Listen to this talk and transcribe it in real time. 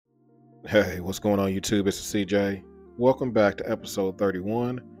Hey, what's going on YouTube? It's CJ. Welcome back to episode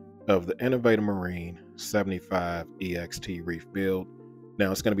 31 of the Innovative Marine 75 EXT Reef build.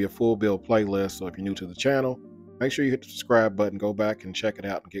 Now it's going to be a full build playlist, so if you're new to the channel, make sure you hit the subscribe button, go back and check it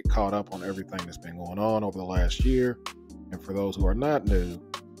out and get caught up on everything that's been going on over the last year. And for those who are not new,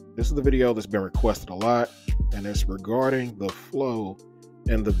 this is the video that's been requested a lot, and it's regarding the flow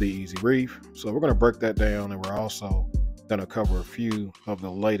in the eazy Reef. So we're going to break that down, and we're also going to cover a few of the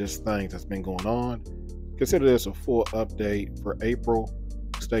latest things that's been going on. Consider this a full update for April.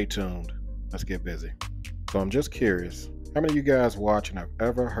 Stay tuned. Let's get busy. So I'm just curious, how many of you guys watching have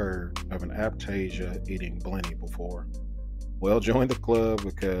ever heard of an Aptasia eating blenny before? Well, join the club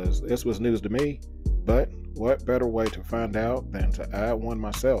because this was news to me, but what better way to find out than to add one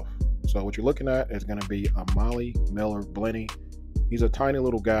myself? So what you're looking at is going to be a Molly Miller blenny. He's a tiny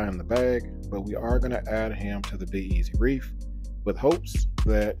little guy in the bag, but we are going to add him to the eazy Reef with hopes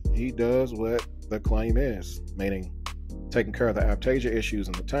that he does what the claim is, meaning taking care of the Aptasia issues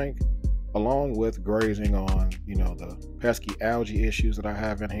in the tank, along with grazing on, the pesky algae issues that I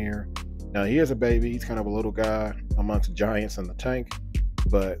have in here. Now, he is a baby. He's kind of a little guy amongst giants in the tank,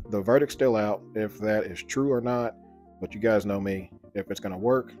 but the verdict's still out if that is true or not. But you guys know me. If it's going to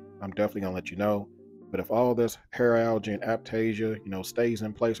work, I'm definitely going to let you know. But if all this hair algae and Aptasia, stays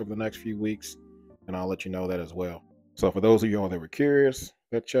in place over the next few weeks, then I'll let you know that as well. So for those of y'all that were curious,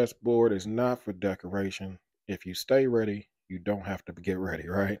 that chessboard is not for decoration. If you stay ready, you don't have to get ready,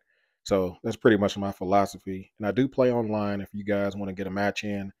 right? So that's pretty much my philosophy. And I do play online. If you guys want to get a match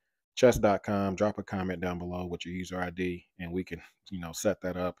in, chess.com, drop a comment down below with your user ID and we can, set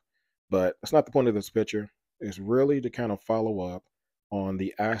that up. But that's not the point of this picture. It's really to kind of follow up on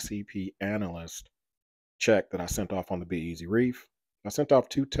the ICP analyst check that I sent off on the eazy Reef. I sent off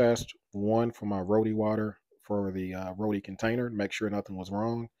 2 tests, one for my roadie water for the roadie container to make sure nothing was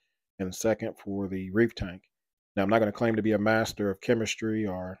wrong, and second for the reef tank. Now, I'm not going to claim to be a master of chemistry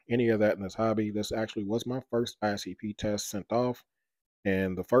or any of that in this hobby. This actually was my first ICP test sent off,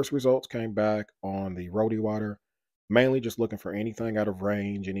 and the first results came back on the roadie water, mainly just looking for anything out of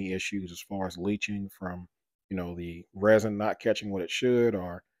range, any issues as far as leaching from, the resin not catching what it should,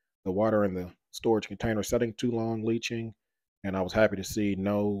 or the water in the storage container setting too long leaching. And I was happy to see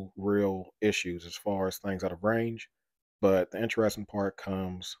no real issues as far as things out of range. But the interesting part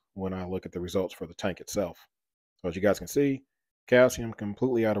comes when I look at the results for the tank itself. So as you guys can see, calcium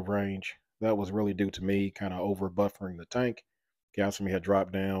completely out of range. That was really due to me kind of over buffering the tank. Calcium had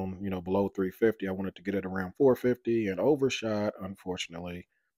dropped down, below 350. I wanted to get it around 450 and overshot, unfortunately.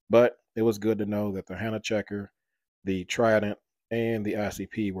 But it was good to know that the Hannah checker, the Trident, and the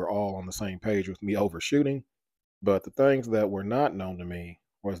ICP were all on the same page with me overshooting. But the things that were not known to me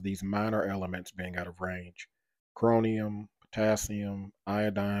was these minor elements being out of range. Chromium, potassium,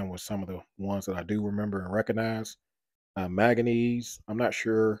 iodine was some of the ones that I do remember and recognize. Manganese, I'm not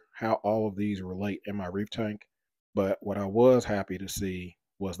sure how all of these relate in my reef tank, but what I was happy to see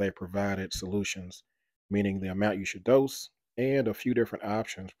was they provided solutions, meaning the amount you should dose and a few different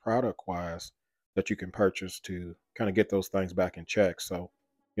options product-wise that you can purchase to kind of get those things back in check. So,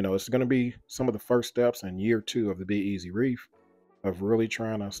 it's going to be some of the first steps in year 2 of the eazy Reef of really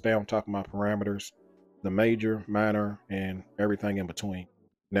trying to stay on top of my parameters, the major, minor, and everything in between.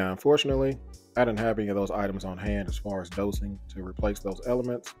 Now, unfortunately, I didn't have any of those items on hand as far as dosing to replace those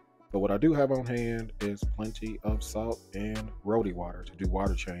elements, but what I do have on hand is plenty of salt and roadie water to do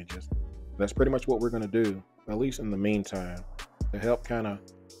water changes. That's pretty much what we're going to do, at least in the meantime, to help kind of,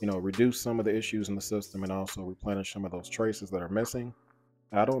 reduce some of the issues in the system and also replenish some of those traces that are missing.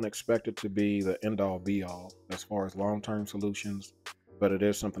 I don't expect it to be the end all be all as far as long-term solutions, but it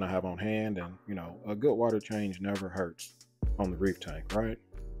is something I have on hand, and a good water change never hurts on the reef tank, right?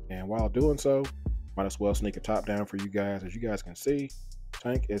 And while doing so, might as well sneak a top down for you guys. As you guys can see,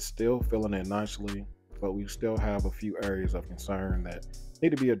 tank is still filling in nicely, but we still have a few areas of concern that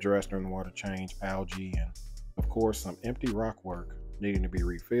need to be addressed during the water change, algae, and of course some empty rock work needing to be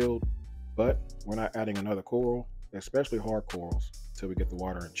refilled. But we're not adding another coral, especially hard corals, till we get the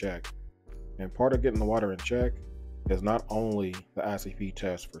water in check. And part of getting the water in check is not only the ICP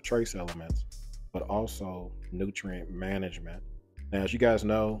test for trace elements, but also nutrient management. Now, as you guys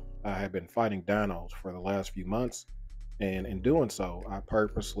know, I have been fighting dinos for the last few months, and in doing so, I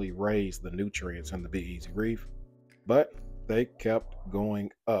purposely raised the nutrients in the eazy Reef, but they kept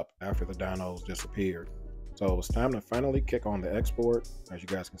going up after the dinos disappeared. So it was time to finally kick on the export. As you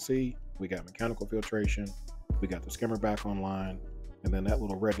guys can see, we got mechanical filtration, we got the skimmer back online, and then that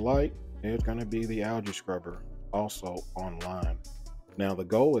little red light is going to be the algae scrubber also online. Now the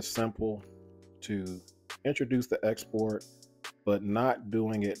goal is simple: to introduce the export but not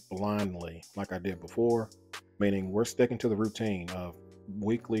doing it blindly like I did before, meaning we're sticking to the routine of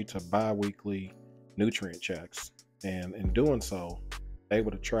weekly to bi-weekly nutrient checks. And in doing so,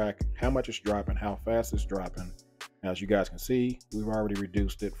 able to track how much it's dropping, how fast it's dropping. As you guys can see, we've already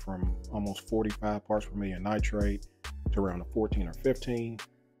reduced it from almost 45 parts per million nitrate to around 14 or 15.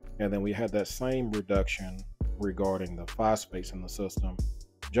 And then we had that same reduction regarding the phosphates in the system,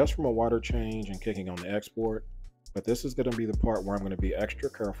 just from a water change and kicking on the export. But this is going to be the part where I'm going to be extra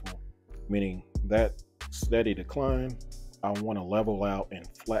careful, meaning that steady decline, I want to level out and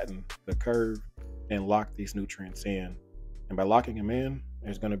flatten the curve and lock these nutrients in. And by locking them in,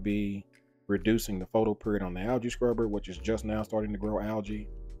 there's going to be reducing the photo period on the algae scrubber, which is just now starting to grow algae,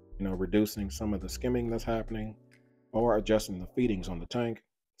 reducing some of the skimming that's happening, or adjusting the feedings on the tank.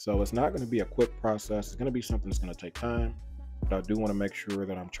 So it's not going to be a quick process. It's going to be something that's going to take time, but I do want to make sure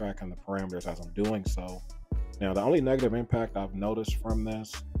that I'm tracking the parameters as I'm doing so. Now, the only negative impact I've noticed from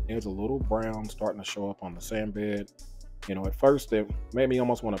this is a little brown starting to show up on the sand bed. At first it made me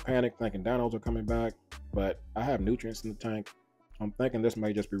almost want to panic thinking dinos are coming back, but I have nutrients in the tank. I'm thinking this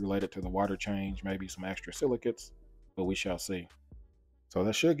may just be related to the water change, maybe some extra silicates, but we shall see. So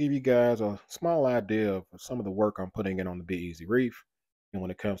that should give you guys a small idea of some of the work I'm putting in on the Be Easy Reef. And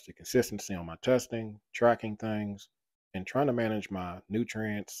when it comes to consistency on my testing, tracking things, and trying to manage my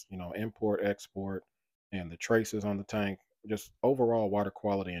nutrients, import, export, and the traces on the tank, just overall water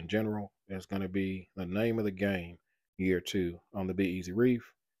quality in general is going to be the name of the game year 2 on the Be Easy Reef,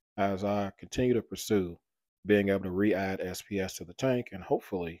 as I continue to pursue being able to re-add SPS to the tank and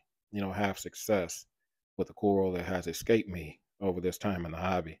hopefully, have success with the coral that has escaped me over this time in the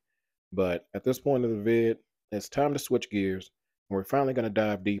hobby. But at this point of the vid, it's time to switch gears. And we're finally going to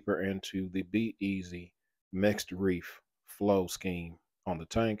dive deeper into the Be Easy mixed reef flow scheme on the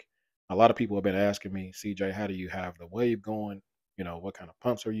tank. A lot of people have been asking me, CJ, how do you have the wave going? What kind of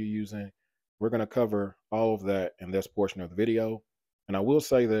pumps are you using? We're going to cover all of that in this portion of the video. And I will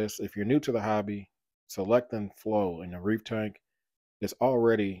say this, if you're new to the hobby, selecting flow in your reef tank is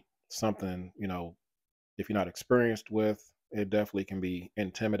already something, if you're not experienced with, it definitely can be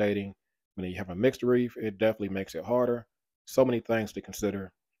intimidating. When you have a mixed reef, it definitely makes it harder. So many things to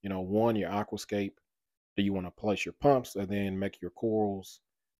consider. One, your aquascape. Do you want to place your pumps and then make your corals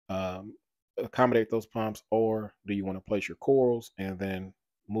accommodate those pumps, or do you want to place your corals and then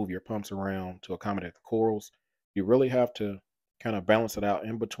move your pumps around to accommodate the corals? You really have to kind of balance it out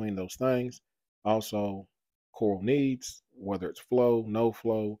in between those things. Also, coral needs, whether it's flow, no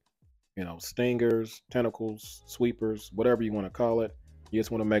flow, stingers, tentacles, sweepers, whatever you want to call it. You just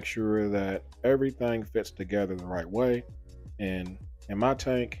want to make sure that everything fits together the right way. And in my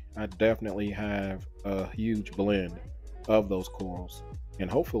tank, I definitely have a huge blend of those corals. And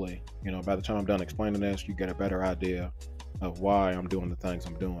hopefully, by the time I'm done explaining this, you get a better idea of why I'm doing the things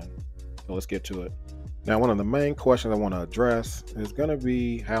I'm doing. So let's get to it. Now, one of the main questions I want to address is going to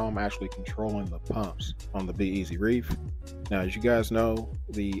be how I'm actually controlling the pumps on the Be Easy Reef. Now, as you guys know,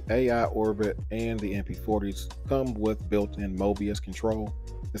 the AI Orbit and the MP40s come with built-in Mobius control.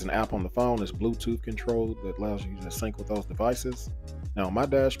 It's an app on the phone, it's Bluetooth controlled that allows you to sync with those devices. Now, on my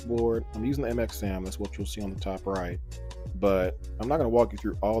dashboard, I'm using the MXM, that's what you'll see on the top right. But I'm not going to walk you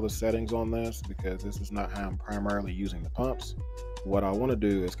through all the settings on this because this is not how I'm primarily using the pumps. What I want to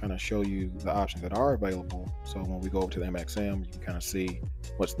do is kind of show you the options that are available. So when we go over to the MXM, you can kind of see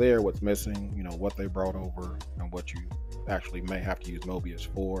what's there, what's missing, what they brought over, and what you actually may have to use Mobius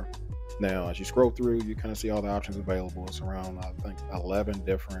for. Now, as you scroll through, you kind of see all the options available. It's around, I think, 11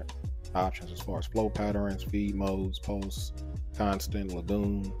 different options as far as flow patterns, feed modes, pulse, constant,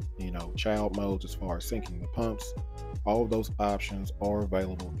 lagoon, child modes as far as syncing the pumps. All of those options are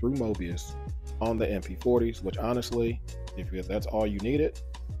available through Mobius on the MP40s, which honestly, if that's all you needed,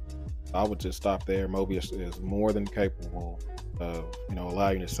 I would just stop there. Mobius is more than capable of,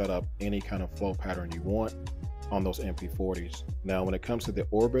 allowing you to set up any kind of flow pattern you want on those MP40s. Now, when it comes to the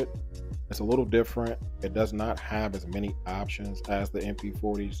Orbit, it's a little different. It does not have as many options as the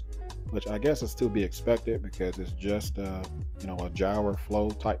MP40s, which I guess is to be expected because it's just a gyro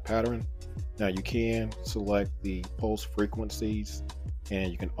flow type pattern. Now, you can select the pulse frequencies,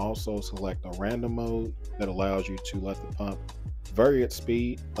 and you can also select a random mode that allows you to let the pump vary its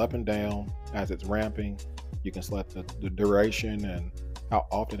speed up and down as it's ramping. You can select the duration and how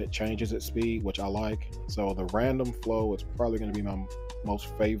often it changes its speed, which I like. So the random flow is probably going to be my most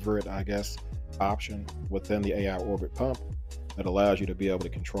favorite, I guess, option within the AI Orbit pump that allows you to be able to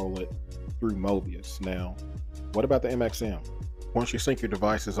control it through Mobius. Now, what about the MXM? Once you sync your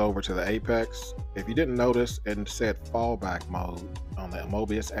devices over to the Apex, if you didn't notice, it said fallback mode on the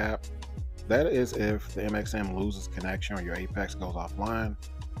Mobius app. That is if the MXM loses connection or your Apex goes offline.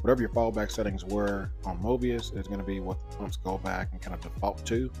 Whatever your fallback settings were on Mobius is going to be what the pumps go back and kind of default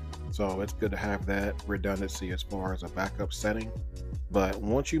to. So it's good to have that redundancy as far as a backup setting. But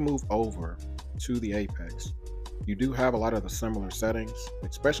once you move over to the Apex, you do have a lot of the similar settings,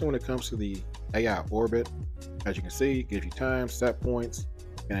 especially when it comes to the AI orbit. As you can see, it gives you time, set points,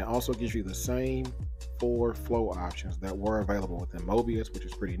 and it also gives you the same 4 flow options that were available within Mobius, which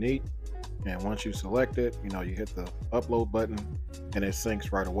is pretty neat. And once you select it, you hit the upload button and it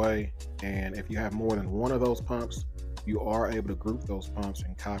syncs right away. And if you have more than one of those pumps, you are able to group those pumps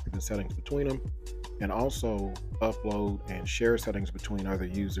and copy the settings between them, and also upload and share settings between other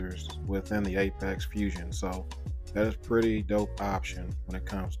users within the Apex Fusion. So that is pretty dope option when it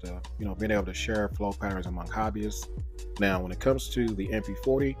comes to being able to share flow patterns among hobbyists. Now when it comes to the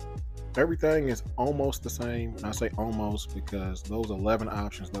MP40, everything is almost the same. And I say almost because those 11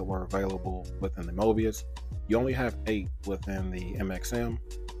 options that were available within the Mobius, you only have 8 within the MXM.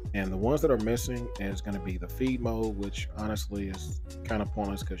 And the ones that are missing is going to be the feed mode, which honestly is kind of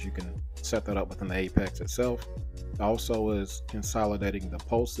pointless because you can set that up within the Apex itself. Also is consolidating the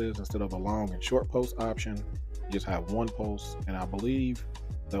pulses. Instead of a long and short pulse option, you just have one pulse. And I believe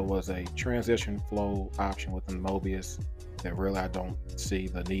there was a transition flow option within Mobius that really I don't see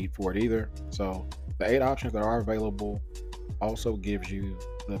the need for it either. So the 8 options that are available also gives you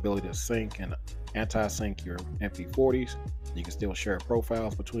the ability to sync and anti-sync your MP40s. You can still share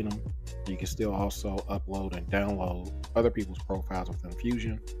profiles between them. You can still also upload and download other people's profiles within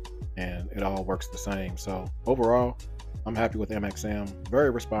Fusion, and it all works the same. So overall, I'm happy with MXM, very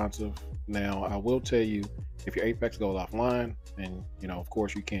responsive. Now I will tell you, if your Apex goes offline and of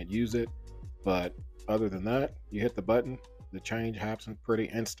course you can't use it, but other than that, you hit the button, the change happens pretty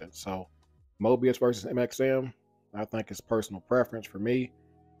instant. So Mobius versus MXM, I think it's personal preference. For me,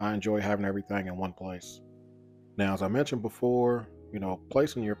 I enjoy having everything in one place. Now, as I mentioned before,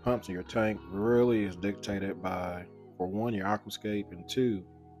 placing your pumps in your tank really is dictated by, for one, your aquascape, and two,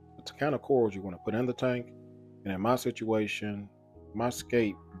 the kind of corals you want to put in the tank. And in my situation, my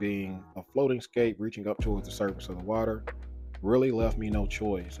scape being a floating scape reaching up towards the surface of the water really left me no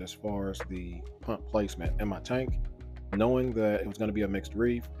choice as far as the pump placement in my tank. Knowing that it was going to be a mixed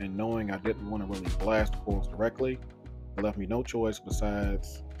reef and knowing I didn't want to really blast corals directly, it left me no choice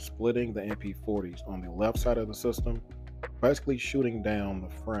besides splitting the MP40s on the left side of the system, basically shooting down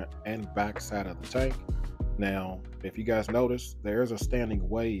the front and back side of the tank. Now, if you guys notice, there is a standing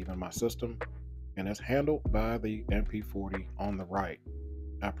wave in my system, and it's handled by the MP40 on the right.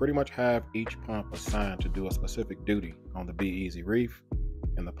 I pretty much have each pump assigned to do a specific duty on the Be Easy Reef,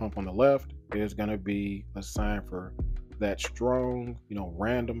 and the pump on the left is going to be assigned for that strong,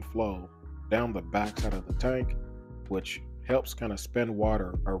 random flow down the back side of the tank, which helps kind of spin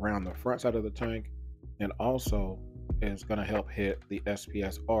water around the front side of the tank, and also is going to help hit the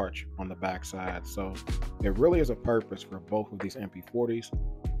SPS arch on the back side. So it really is a purpose for both of these MP40s,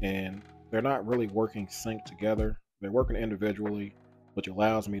 and they're not really working synced together. They're working individually, which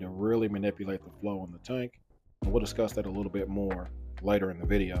allows me to really manipulate the flow in the tank. And we'll discuss that a little bit more later in the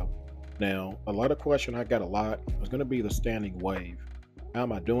video. Now, a lot of question I got a lot is going to be the standing wave. How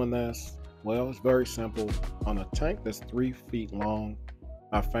am I doing this? Well, it's very simple. On a tank that's 3 feet long,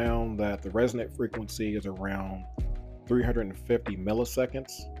 I found that the resonant frequency is around 350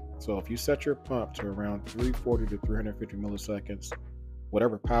 milliseconds. So if you set your pump to around 340 to 350 milliseconds,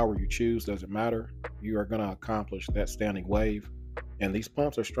 whatever power you choose, doesn't matter, you are going to accomplish that standing wave. And these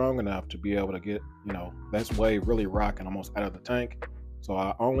pumps are strong enough to be able to get, that wave really rocking almost out of the tank. So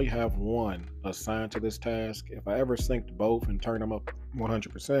I only have one assigned to this task. If I ever synced both and turned them up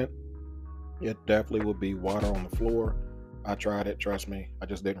 100%, it definitely will be water on the floor. I tried it, trust me, I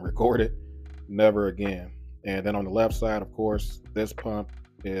just didn't record it. Never again. And then on the left side, of course, this pump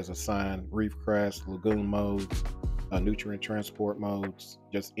is assigned reef crest, lagoon modes, nutrient transport modes,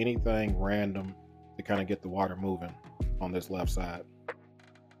 just anything random to kind of get the water moving on this left side.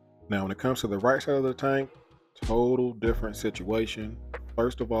 Now, when it comes to the right side of the tank, total different situation.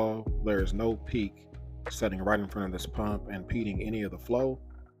 First of all, there is no peak setting right in front of this pump and impeding any of the flow.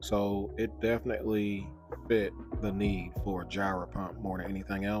 So it definitely fit the need for a gyro pump more than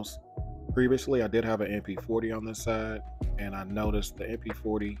anything else. Previously, I did have an MP40 on this side, and I noticed the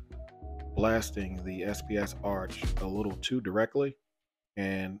MP40 blasting the SPS arch a little too directly,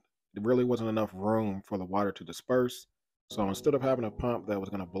 and there really wasn't enough room for the water to disperse. So instead of having a pump that was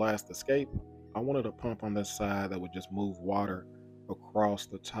going to blast the scape, I wanted a pump on this side that would just move water across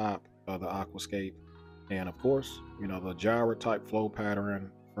the top of the aquascape. And of course, the gyro type flow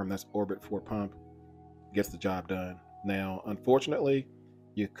pattern from this Orbit 4 pump gets the job done. Now, unfortunately,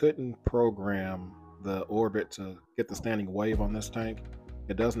 you couldn't program the orbit to get the standing wave on this tank.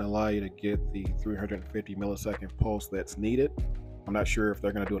 It doesn't allow you to get the 350 millisecond pulse that's needed. I'm not sure if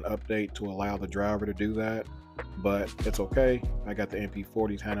they're going to do an update to allow the driver to do that, but it's okay. I got the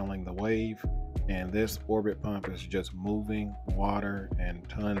NP40s handling the wave, and this orbit pump is just moving water, and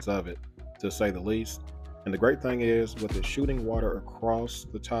tons of it, to say the least. And the great thing is, with it shooting water across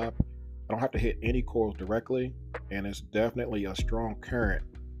the top, I don't have to hit any corals directly, and it's definitely a strong current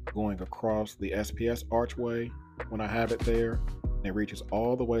going across the SPS archway when I have it there. And it reaches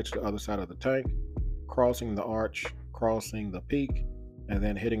all the way to the other side of the tank, crossing the arch, crossing the peak, and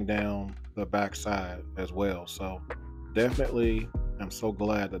then hitting down the back side as well. So definitely, I'm so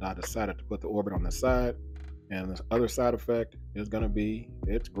glad that I decided to put the orbit on the side. And the other side effect is going to be,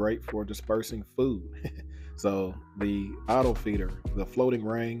 it's great for dispersing food. So the auto feeder, the floating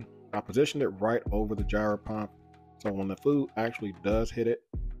ring, I positioned it right over the gyro pump. So when the food actually does hit it,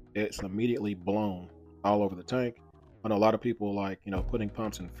 it's immediately blown all over the tank. I know a lot of people like, putting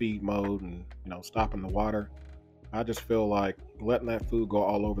pumps in feed mode and, stopping the water. I just feel like letting that food go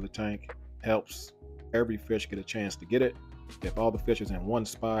all over the tank helps every fish get a chance to get it. If all the fish is in one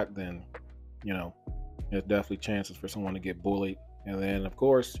spot, then, there's definitely chances for someone to get bullied. And then, of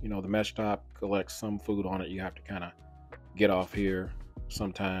course, the mesh top collects some food on it. You have to kind of get off here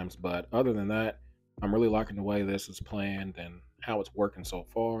sometimes. But other than that, I'm really liking the way this is planned and how it's working so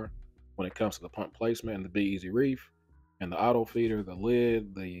far when it comes to the pump placement and the Be Easy Reef and the auto feeder, the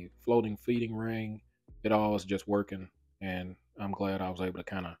lid, the floating feeding ring. It all is just working, and I'm glad I was able to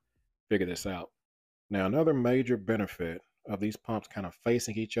kind of figure this out. Now, another major benefit of these pumps kind of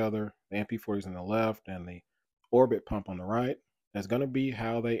facing each other, the NP40s on the left and the orbit pump on the right, is going to be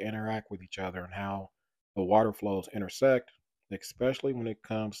how they interact with each other and how the water flows intersect, especially when it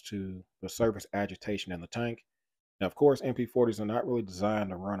comes to the surface agitation in the tank. Now, of course, NP40s are not really designed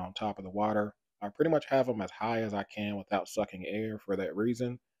to run on top of the water. I pretty much have them as high as I can without sucking air for that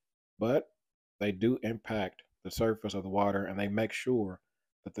reason, but they do impact the surface of the water, and they make sure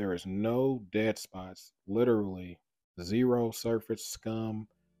that there is no dead spots, literally zero surface scum,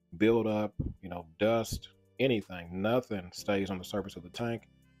 build up, dust, anything, nothing stays on the surface of the tank,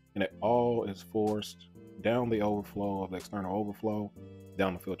 and it all is forced down the overflow of the external overflow,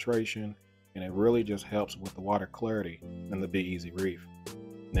 down the filtration, and it really just helps with the water clarity in the Be Easy Reef.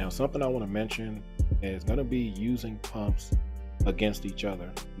 Now, something I want to mention is going to be using pumps against each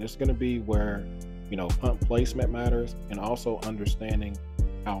other. This is going to be where, pump placement matters, and also understanding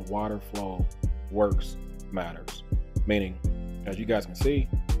how water flow works matters. Meaning, as you guys can see,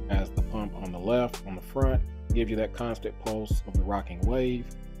 as the pump on the left, on the front, gives you that constant pulse of the rocking wave,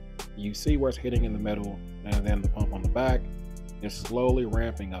 you see where it's hitting in the middle, and then the pump on the back is slowly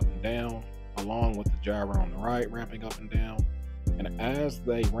ramping up and down, along with the gyro on the right ramping up and down. And as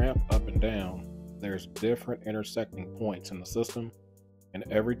they ramp up and down, there's different intersecting points in the system, and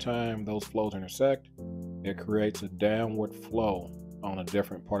every time those flows intersect, it creates a downward flow on a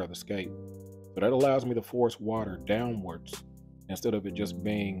different part of the scape. So that allows me to force water downwards instead of it just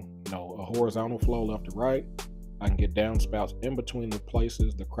being, a horizontal flow left to right. I can get downspouts in between the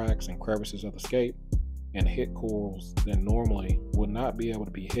places, the cracks and crevices of the scape, and hit corals that normally would not be able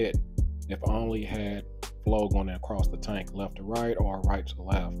to be hit if I only had flow going across the tank left to right or right to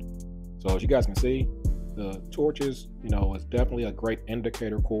left. So as you guys can see, the torches, is definitely a great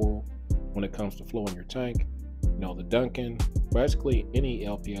indicator coral when it comes to flow in your tank. The Duncan, basically any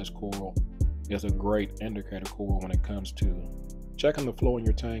LPS coral, is a great indicator coral when it comes to checking the flow in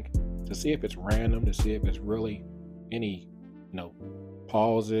your tank to see if it's random, to see if it's really any,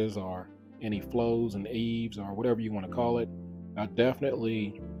 pauses or any flows and eaves or whatever you want to call it. I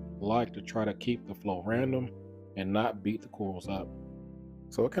definitely like to try to keep the flow random and not beat the corals up.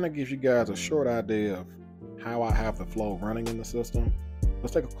 So it kind of gives you guys a short idea of how I have the flow running in the system.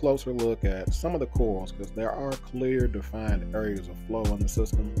 Let's take a closer look at some of the corals, because there are clear defined areas of flow in the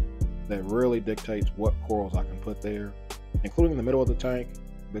system that really dictates what corals I can put there, including the middle of the tank.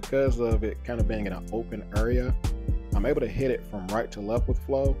 Because of it kind of being in an open area, I'm able to hit it from right to left with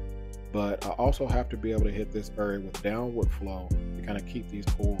flow, but I also have to be able to hit this area with downward flow to kind of keep these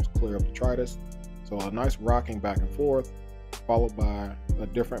corals clear of detritus. So a nice rocking back and forth, followed by a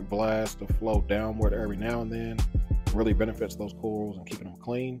different blast of flow downward every now and then, really benefits those corals and keeping them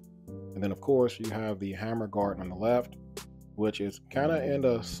clean. And then of course you have the hammer garden on the left, which is kind of in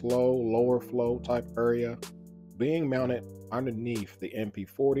a slow, lower flow type area. Being mounted underneath the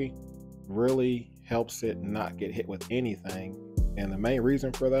NP40 really helps it not get hit with anything. And the main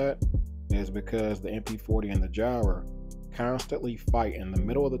reason for that is because the NP40 and the gyro constantly fight in the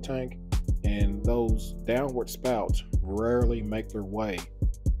middle of the tank and those downward spouts rarely make their way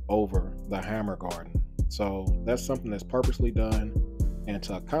over the hammer garden. So that's something that's purposely done, and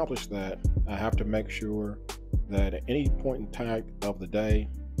to accomplish that, I have to make sure that at any point in time of the day,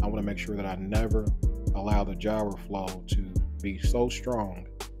 I want to make sure that I never allow the gyro flow to be so strong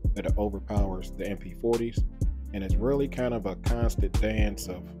that it overpowers the MP40s. And it's really kind of a constant dance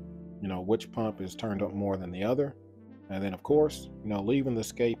of, which pump is turned up more than the other. And then of course, leaving the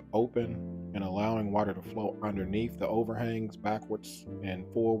scape open and allowing water to flow underneath the overhangs backwards and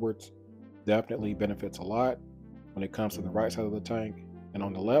forwards definitely benefits a lot when it comes to the right side of the tank. And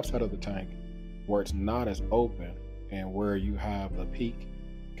on the left side of the tank, where it's not as open and where you have the peak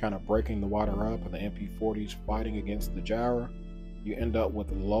kind of breaking the water up and the MP40s fighting against the gyro, you end up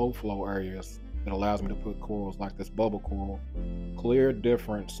with low flow areas that allows me to put corals like this bubble coral. Clear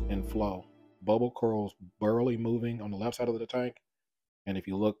difference in flow. Bubble corals barely moving on the left side of the tank, and if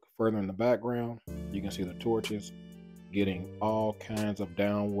you look further in the background, you can see the torches getting all kinds of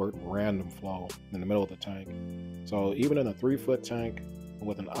downward random flow in the middle of the tank. So even in a 3-foot tank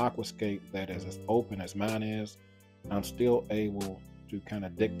with an aquascape that is as open as mine is, I'm still able to kind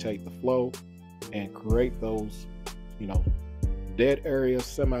of dictate the flow and create those, dead areas,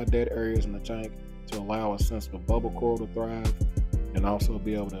 semi-dead areas in the tank to allow a sense of bubble coral to thrive, and also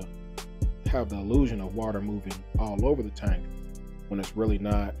be able to have the illusion of water moving all over the tank when it's really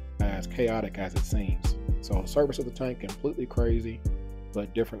not as chaotic as it seems. So the surface of the tank completely crazy,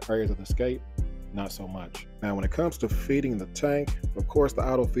 but different areas of the scape, not so much. Now when it comes to feeding the tank, of course the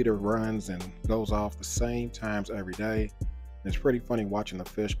auto feeder runs and goes off the same times every day. It's pretty funny watching the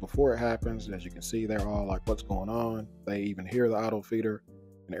fish before it happens. As you can see, they're all like, what's going on? They even hear the auto feeder,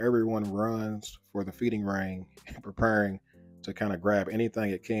 and everyone runs for the feeding ring, preparing to kind of grab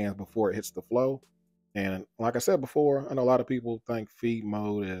anything it can before it hits the flow. And like I said before, I know a lot of people think feed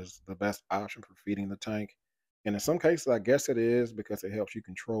mode is the best option for feeding the tank. And in some cases, I guess it is, because it helps you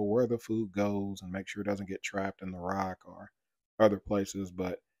control where the food goes and make sure it doesn't get trapped in the rock or other places.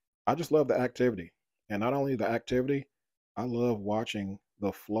 But I just love the activity. And not only the activity, I love watching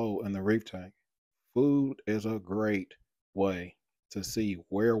the flow in the reef tank. Food is a great way to see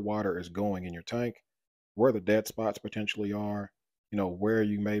where water is going in your tank, where the dead spots potentially are, where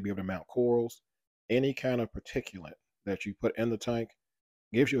you may be able to mount corals. Any kind of particulate that you put in the tank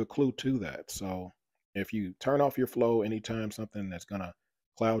gives you a clue to that. So if you turn off your flow anytime something that's going to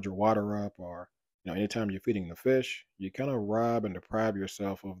cloud your water up, or anytime you're feeding the fish, you kind of rob and deprive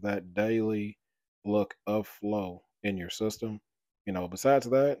yourself of that daily look of flow in your system. Besides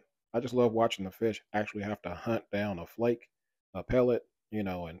that, I just love watching the fish actually have to hunt down a flake, a pellet, and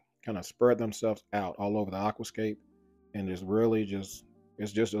kind of spread themselves out all over the aquascape. And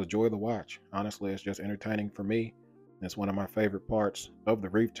it's just a joy to watch. Honestly, it's just entertaining for me. It's one of my favorite parts of the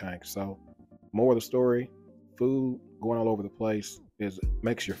reef tank. So more of the story, food going all over the place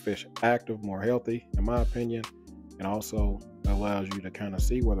makes your fish active, more healthy, in my opinion, and also allows you to kind of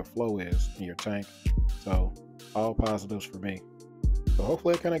see where the flow is in your tank. So all positives for me. So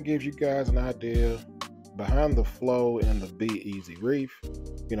hopefully it kind of gives you guys an idea behind the flow in the Be Easy Reef.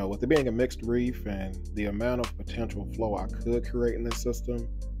 With it being a mixed reef, and the amount of potential flow I could create in this system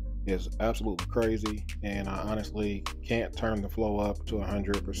is absolutely crazy. And I honestly can't turn the flow up to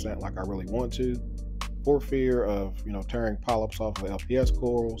 100% like I really want to, for fear of, tearing polyps off of LPS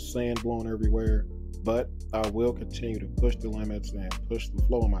corals, sand blowing everywhere. But I will continue to push the limits and push the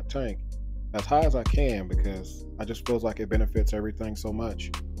flow in my tank as high as I can, because I just feels like it benefits everything so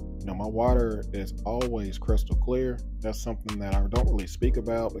much. My water is always crystal clear. That's something that I don't really speak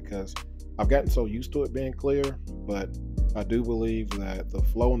about because I've gotten so used to it being clear, but I do believe that the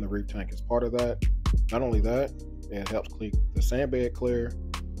flow in the reef tank is part of that. Not only that, it helps keep the sand bed clear,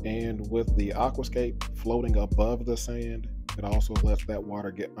 and with the aquascape floating above the sand, it also lets that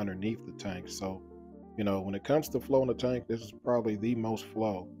water get underneath the tank. So, when it comes to flow in the tank, this is probably the most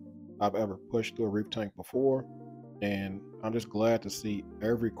flow I've ever pushed through a reef tank before. And I'm just glad to see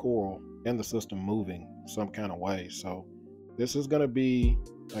every coral in the system moving some kind of way. So this is going to be,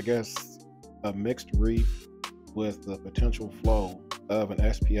 I guess, a mixed reef with the potential flow of an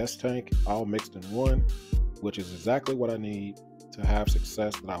SPS tank all mixed in one, which is exactly what I need to have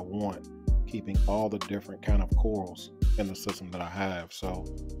success that I want, keeping all the different kind of corals in the system that I have. So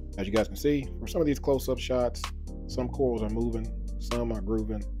as you guys can see from some of these close-up shots, some corals are moving, some are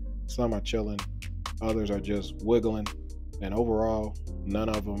grooving, some are chilling, others are just wiggling, and overall none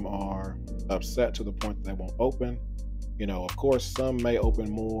of them are upset to the point that they won't open. Of course some may open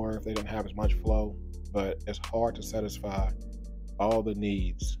more if they didn't have as much flow, but it's hard to satisfy all the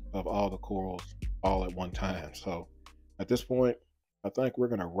needs of all the corals all at one time. So at this point, I think we're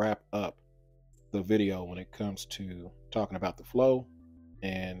going to wrap up the video when it comes to talking about the flow,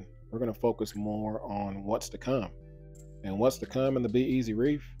 and we're going to focus more on what's to come. And what's to come in the Be Easy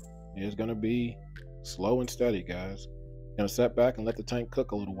Reef is going to be slow and steady, guys. Going to sit back and let the tank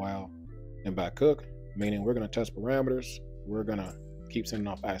cook a little while. And by cook, meaning we're going to test parameters, we're going to keep sending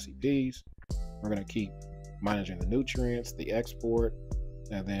off ICPs, we're going to keep managing the nutrients, the export,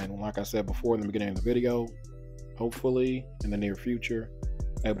 and then, like I said before in the beginning of the video, hopefully in the near future,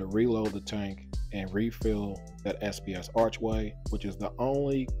 able to reload the tank and refill that SPS archway, which is the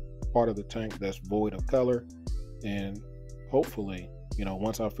only part of the tank that's void of color. And hopefully,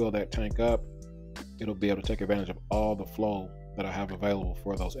 once I fill that tank up, it'll be able to take advantage of all the flow that I have available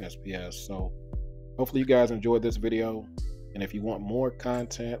for those SPS. So hopefully you guys enjoyed this video. And if you want more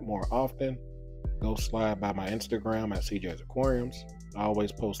content more often, go slide by my Instagram at CJ's Aquariums. I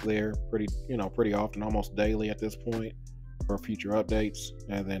always post there pretty often, almost daily at this point, for future updates.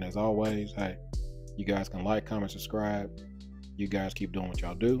 And then as always, hey, you guys can like, comment, subscribe. You guys keep doing what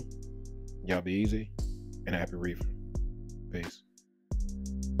y'all do. Y'all be easy and happy reefing. Peace.